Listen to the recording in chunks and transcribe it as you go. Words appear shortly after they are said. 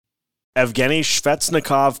Evgeny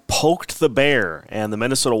Svechnikov poked the bear, and the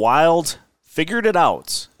Minnesota Wild figured it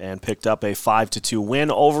out and picked up a 5-2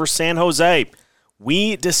 win over San Jose.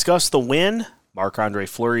 We discussed the win, Marc-Andre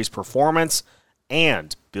Fleury's performance,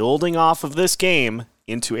 and building off of this game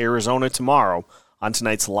into Arizona tomorrow on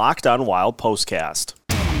tonight's Locked On Wild Postcast.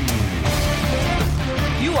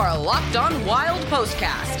 You are Locked On Wild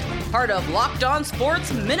Postcast, part of Locked On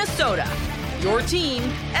Sports Minnesota, your team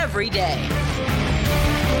every day.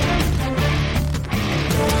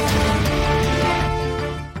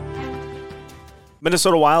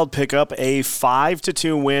 Minnesota Wild pick up a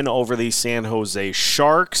 5-2 win over the San Jose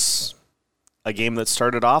Sharks. A game that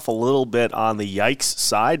started off a little bit on the yikes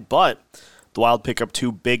side, but the Wild pick up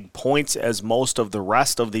 2 big points as most of the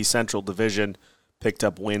rest of the Central Division picked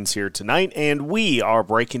up wins here tonight. And we are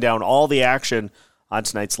breaking down all the action on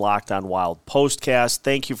tonight's Locked On Wild Postcast.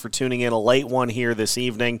 Thank you for tuning in, a late one here this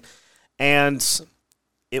evening. And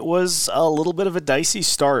it was a little bit of a dicey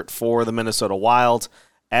start for the Minnesota Wild,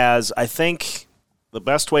 as I think the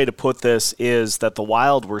best way to put this is that the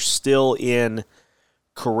Wild were still in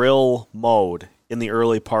Kirill mode in the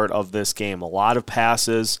early part of this game. A lot of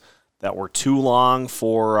passes that were too long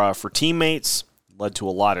for teammates, led to a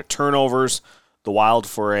lot of turnovers. The Wild,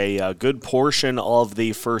 for a good portion of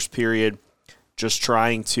the first period, just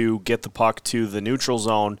trying to get the puck to the neutral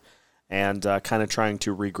zone and kind of trying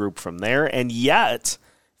to regroup from there. And yet,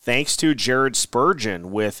 thanks to Jared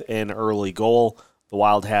Spurgeon with an early goal, the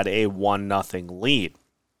Wild had a 1-0 lead.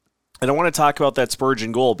 And I want to talk about that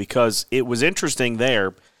Spurgeon goal because it was interesting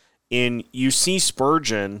there. You see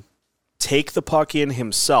Spurgeon take the puck in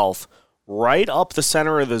himself right up the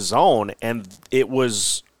center of the zone, and it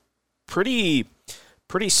was pretty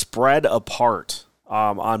spread apart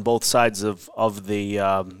on both sides of the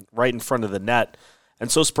right in front of the net. And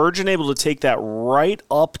so Spurgeon able to take that right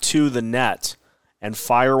up to the net and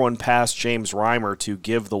fire one past James Reimer to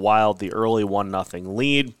give the Wild the early 1-0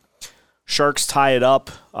 lead. Sharks tie it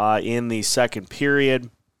up in the second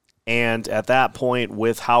period, and at that point,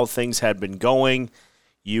 with how things had been going,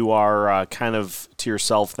 you are kind of to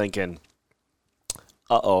yourself thinking,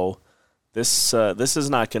 this is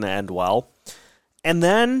not going to end well. And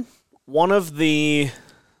then one of the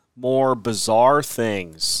more bizarre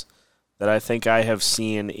things that I think I have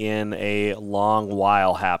seen in a long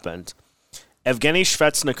while happened. Evgeny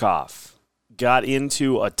Svechnikov got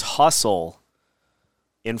into a tussle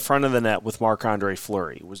in front of the net with Marc-Andre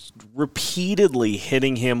Fleury. Was repeatedly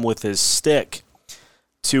hitting him with his stick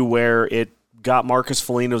to where it got Marcus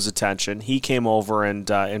Foligno's attention. He came over and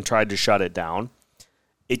tried to shut it down.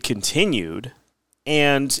 It continued,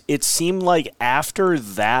 and it seemed like after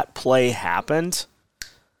that play happened,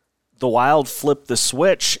 the Wild flipped the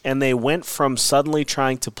switch, and they went from suddenly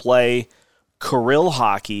trying to play Kirill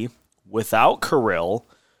hockey without Kirill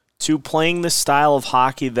to playing the style of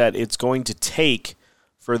hockey that it's going to take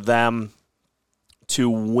for them to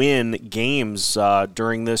win games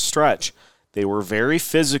during this stretch. They were very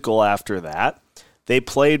physical after that. They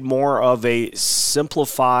played more of a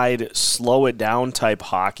simplified, slow-it-down type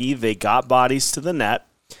hockey. They got bodies to the net.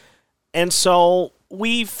 And so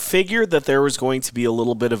we figured that there was going to be a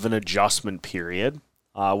little bit of an adjustment period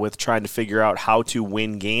with trying to figure out how to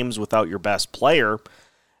win games without your best player.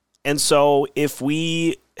 And so if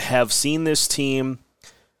we have seen this team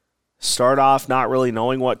start off not really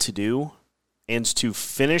knowing what to do and to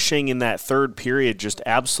finishing in that third period just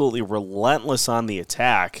absolutely relentless on the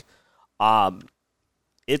attack,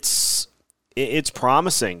 it's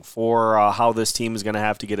promising for how this team is going to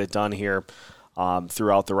have to get it done here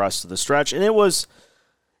throughout the rest of the stretch. And it was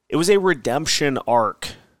a redemption arc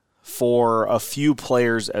for a few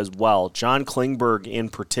players as well. John Klingberg in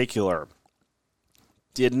particular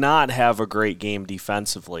did not have a great game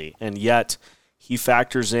defensively, and yet he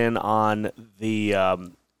factors in on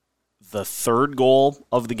the third goal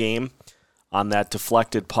of the game on that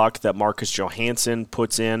deflected puck that Marcus Johansson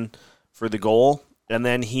puts in for the goal, and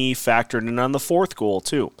then he factored in on the fourth goal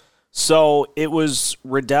too. So it was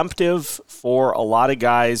redemptive for a lot of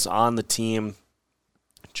guys on the team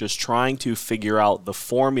just trying to figure out the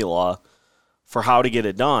formula for how to get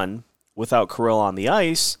it done without Kirill on the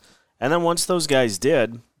ice. And then once those guys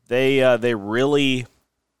did, they really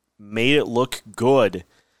made it look good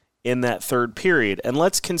in that third period. And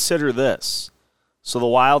let's consider this. So the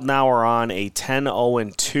Wild now are on a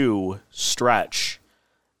 10-0-2 stretch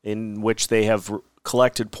in which they have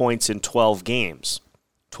collected points in 12 games,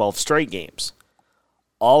 12 straight games.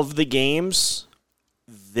 Of the games,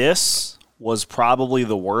 this was probably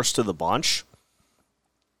the worst of the bunch,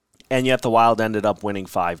 and yet the Wild ended up winning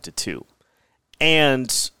 5-2.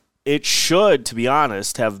 And it should, to be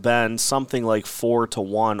honest, have been something like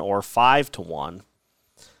 4-1 or 5-1.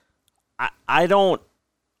 I don't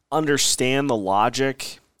understand the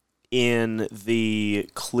logic in the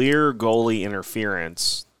clear goalie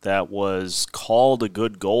interference that was called a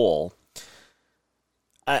good goal.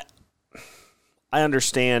 I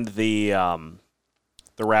understand the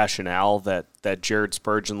rationale that Jared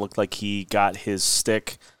Spurgeon looked like he got his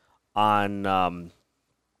stick on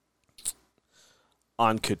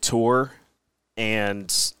Couture,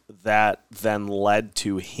 and that then led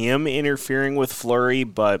to him interfering with Fleury,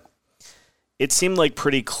 but it seemed like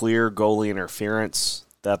pretty clear goalie interference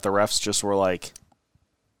that the refs just were like,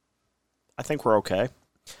 I think we're okay.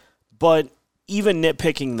 But even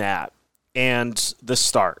nitpicking that and the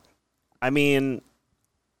start, I mean,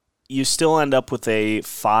 you still end up with a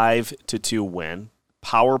 5-2 win,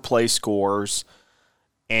 power play scores,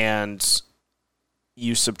 and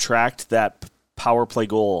you subtract that power play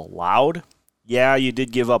goal allowed. Yeah, you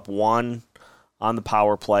did give up one on the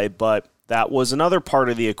power play, but that was another part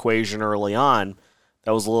of the equation early on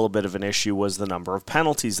that was a little bit of an issue, was the number of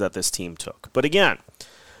penalties that this team took. But again,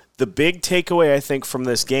 the big takeaway, I think, from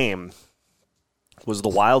this game was the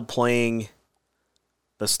Wild playing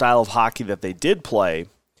the style of hockey that they did play,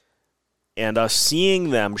 and us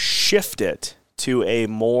seeing them shift it to a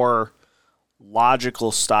more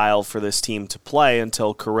logical style for this team to play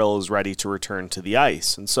until Kirill is ready to return to the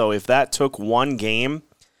ice. And so if that took one game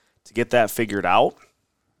to get that figured out,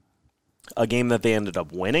 a game that they ended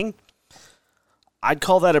up winning, I'd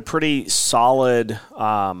call that a pretty solid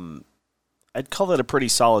turnaround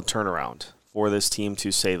for this team,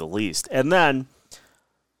 to say the least. And then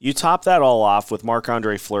you top that all off with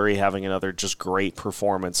Marc-Andre Fleury having another just great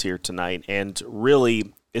performance here tonight, and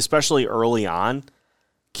really, especially early on,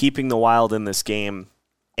 keeping the Wild in this game.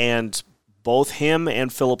 And both him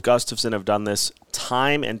and Philip Gustafsson have done this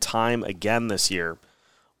time and time again this year,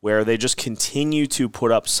 where they just continue to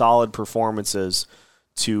put up solid performances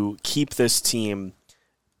to keep this team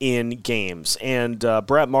in games. And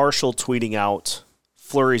Brett Marshall tweeting out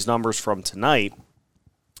Fleury's numbers from tonight.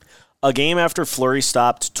 A game after Fleury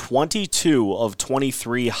stopped 22 of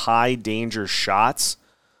 23 high-danger shots,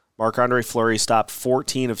 Marc-Andre Fleury stopped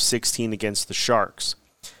 14 of 16 against the Sharks.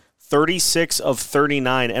 36 of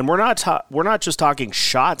 39, and we're not just talking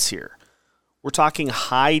shots here. We're talking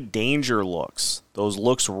high-danger looks, those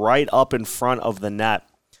looks right up in front of the net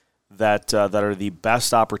that are the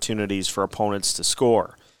best opportunities for opponents to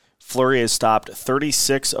score. Fleury has stopped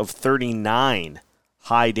 36 of 39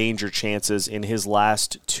 high-danger chances in his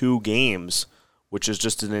last two games, which is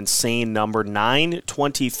just an insane number.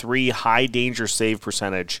 .923 high-danger save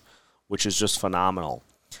percentage, which is just phenomenal.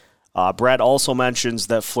 Brett also mentions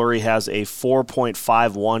that Fleury has a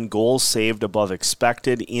 4.51 goals saved above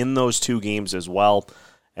expected in those two games as well.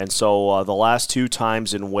 And so the last two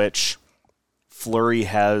times in which Fleury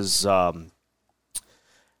has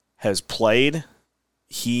played,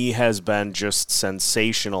 he has been just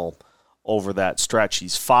sensational over that stretch.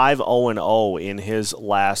 He's 5-0-0 in his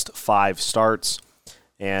last 5 starts,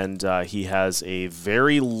 and he has a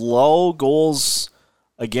very low goals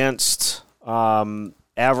against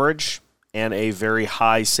average and a very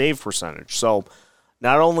high save percentage. So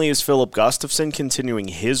not only is Philip Gustafsson continuing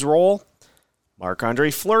his role,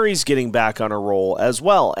 Marc-Andre Fleury's getting back on a roll as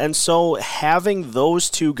well. And so having those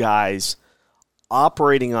two guys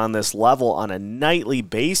operating on this level on a nightly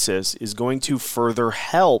basis is going to further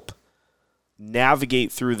help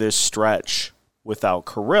navigate through this stretch without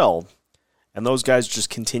Kirill. And those guys just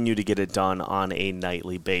continue to get it done on a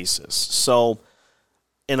nightly basis. So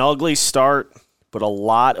an ugly start, but a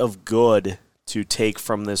lot of good to take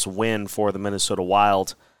from this win for the Minnesota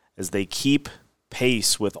Wild as they keep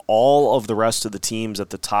pace with all of the rest of the teams at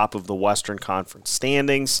the top of the Western Conference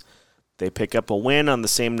standings. They pick up a win on the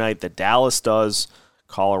same night that Dallas does.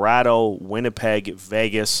 Colorado, Winnipeg,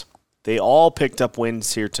 Vegas, they all picked up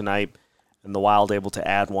wins here tonight, and the Wild able to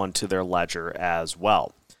add one to their ledger as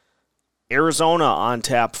well. Arizona on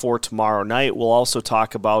tap for tomorrow night. We'll also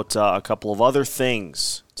talk about a couple of other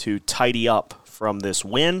things to tidy up from this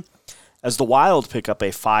win as the Wild pick up a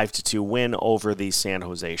 5-2 win over the San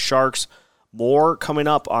Jose Sharks. More coming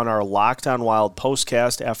up on our Locked On Wild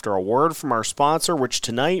postcast after a word from our sponsor, which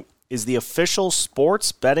tonight is the official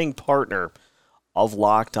sports betting partner of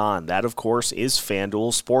Locked On. That, of course, is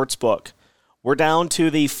FanDuel Sportsbook. We're down to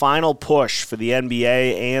the final push for the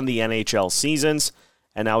NBA and the NHL seasons,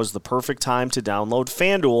 and now is the perfect time to download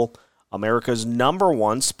FanDuel, America's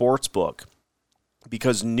 #1 sportsbook,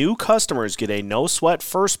 because new customers get a no-sweat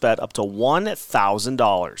first bet up to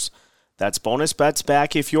 $1,000. That's bonus bets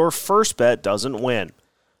back if your first bet doesn't win.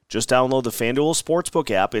 Just download the FanDuel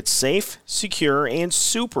Sportsbook app. It's safe, secure, and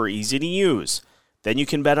super easy to use. Then you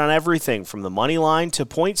can bet on everything from the money line to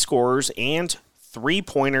point scorers and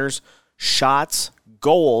three-pointers, shots,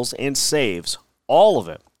 goals, and saves. All of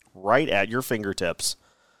it right at your fingertips.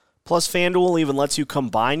 Plus, FanDuel even lets you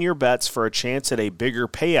combine your bets for a chance at a bigger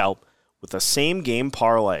payout with a same-game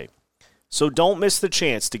parlay. So don't miss the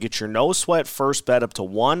chance to get your no-sweat first bet up to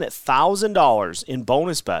 $1,000 in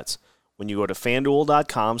bonus bets when you go to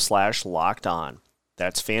FanDuel.com/LockedOn.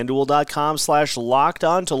 That's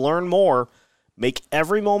FanDuel.com/LockedOn to learn more. Make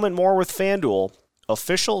every moment more with FanDuel,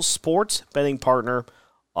 official sports betting partner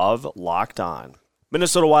of Locked On.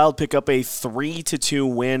 Minnesota Wild pick up a 3-2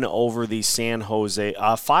 win over the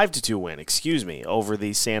 5-2 win, over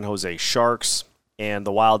the San Jose Sharks. And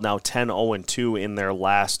the Wild now 10-0-2 in their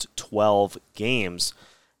last 12 games.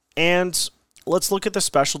 And let's look at the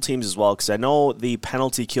special teams as well, because I know the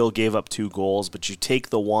penalty kill gave up 2 goals, but you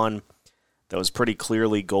take the one that was pretty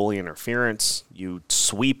clearly goalie interference, you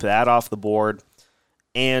sweep that off the board,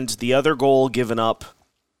 and the other goal given up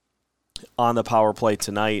on the power play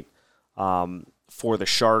tonight for the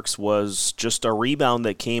Sharks was just a rebound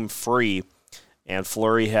that came free, and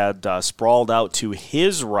Fleury had sprawled out to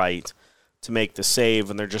his right to make the save,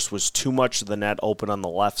 and there just was too much of the net open on the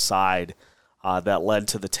left side that led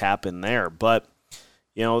to the tap in there. But,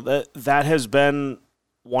 you know, that has been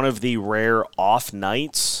one of the rare off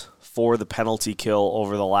nights for the penalty kill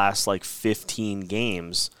over the last, 15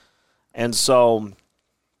 games. And so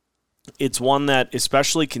it's one that,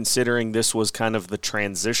 especially considering this was kind of the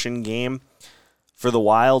transition game for the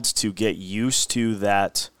Wilds to get used to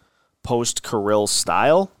that post-Kirill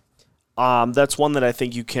style, that's one that I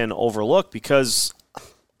think you can overlook, because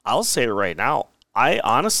I'll say it right now,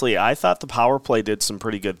 I thought the power play did some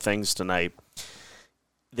pretty good things tonight.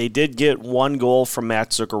 They did get 1 goal from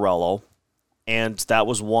Matt Zuccarello, and that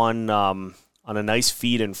was one on a nice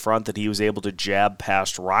feed in front that he was able to jab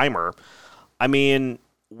past Reimer. I mean,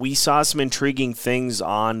 we saw some intriguing things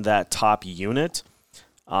on that top unit,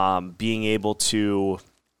 being able to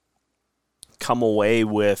come away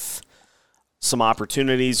with some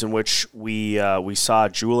opportunities in which we saw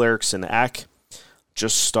Joel Eriksson Ek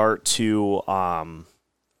just start to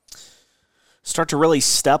really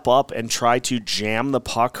step up and try to jam the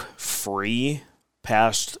puck free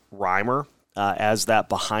past Reimer as that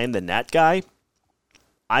behind the net guy.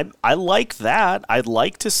 I like that. I'd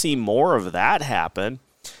like to see more of that happen.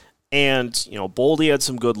 And, Boldy had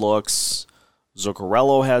some good looks.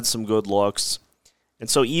 Zuccarello had some good looks. And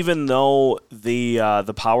so even though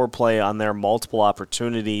the power play on their multiple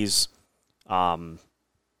opportunities, I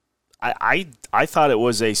thought it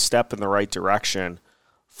was a step in the right direction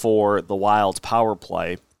for the Wild's power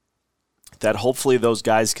play, that hopefully those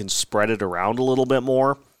guys can spread it around a little bit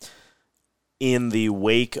more in the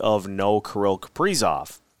wake of no Kirill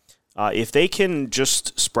Kaprizov. If they can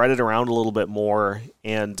just spread it around a little bit more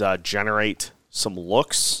and generate some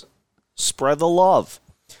looks, spread the love,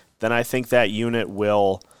 then I think that unit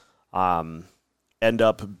will end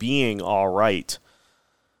up being all right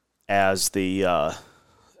as the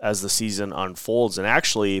season unfolds. And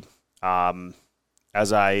actually,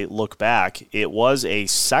 as I look back, it was a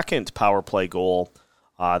second power play goal.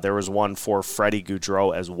 There was one for Freddie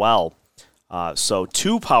Gaudreau as well. So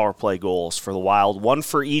 2 power play goals for the Wild, 1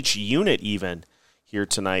 for each unit even here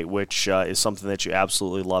tonight, which is something that you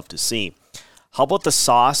absolutely love to see. How about the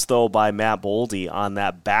sauce, though, by Matt Boldy on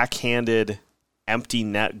that backhanded empty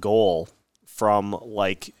net goal from,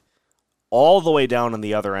 all the way down on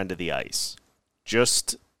the other end of the ice?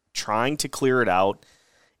 Just trying to clear it out,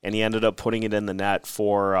 and he ended up putting it in the net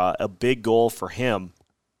for a big goal for him.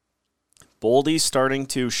 Boldy's starting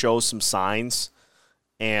to show some signs,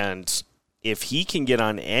 and if he can get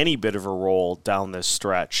on any bit of a roll down this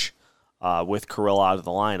stretch with Kirill out of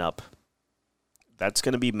the lineup, that's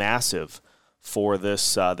going to be massive for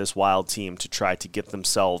this Wild team to try to get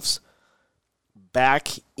themselves back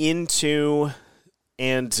into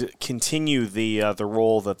and continue the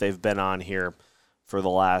role that they've been on here for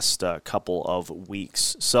the last couple of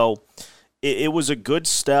weeks. So it was a good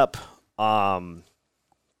step. It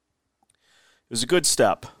was a good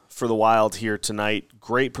step for the Wild here tonight.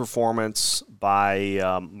 Great performance by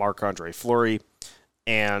Marc-Andre Fleury,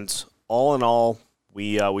 and all in all,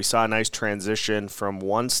 we saw a nice transition from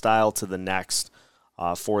one style to the next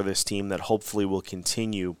for this team that hopefully will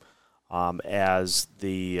continue as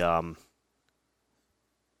the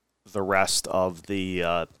rest of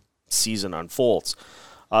the season unfolds.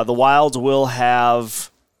 The Wild will have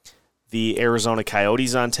the Arizona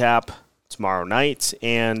Coyotes on tap tomorrow night,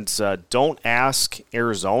 and don't ask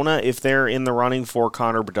Arizona if they're in the running for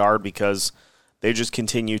Connor Bedard, because they just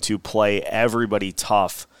continue to play everybody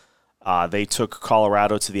tough. They took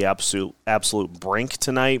Colorado to the absolute brink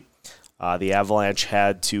tonight. The Avalanche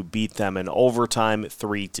had to beat them in overtime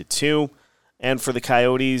 3-2. And for the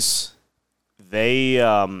Coyotes, they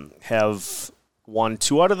have won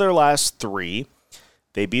 2 out of their last 3.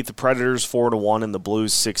 They beat the Predators 4-1 and the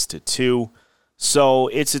Blues 6-2. So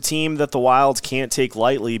it's a team that the Wild can't take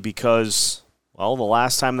lightly because, well, the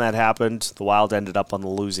last time that happened, the Wild ended up on the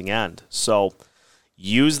losing end. So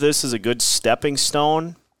use this as a good stepping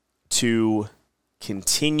stone to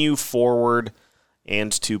continue forward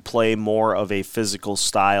and to play more of a physical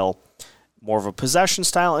style, more of a possession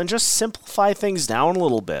style, and just simplify things down a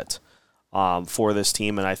little bit for this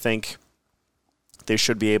team. And I think they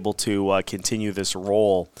should be able to continue this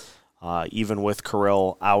role even with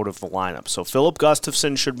Kirill out of the lineup. So Philip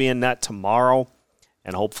Gustafsson should be in net tomorrow,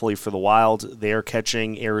 and hopefully for the Wild, they are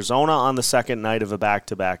catching Arizona on the second night of a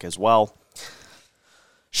back-to-back as well.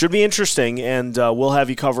 Should be interesting, and we'll have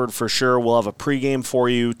you covered for sure. We'll have a pregame for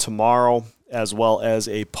you tomorrow, as well as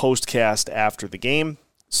a postcast after the game.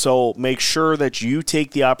 So make sure that you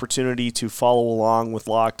take the opportunity to follow along with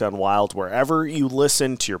Locked on Wild wherever you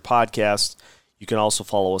listen to your podcast. You can also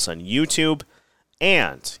follow us on YouTube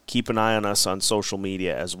and keep an eye on us on social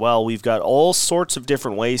media as well. We've got all sorts of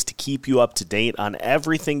different ways to keep you up to date on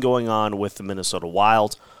everything going on with the Minnesota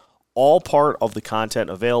Wild, all part of the content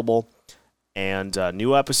available, and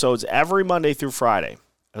new episodes every Monday through Friday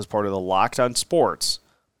as part of the Locked on Sports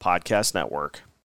Podcast Network.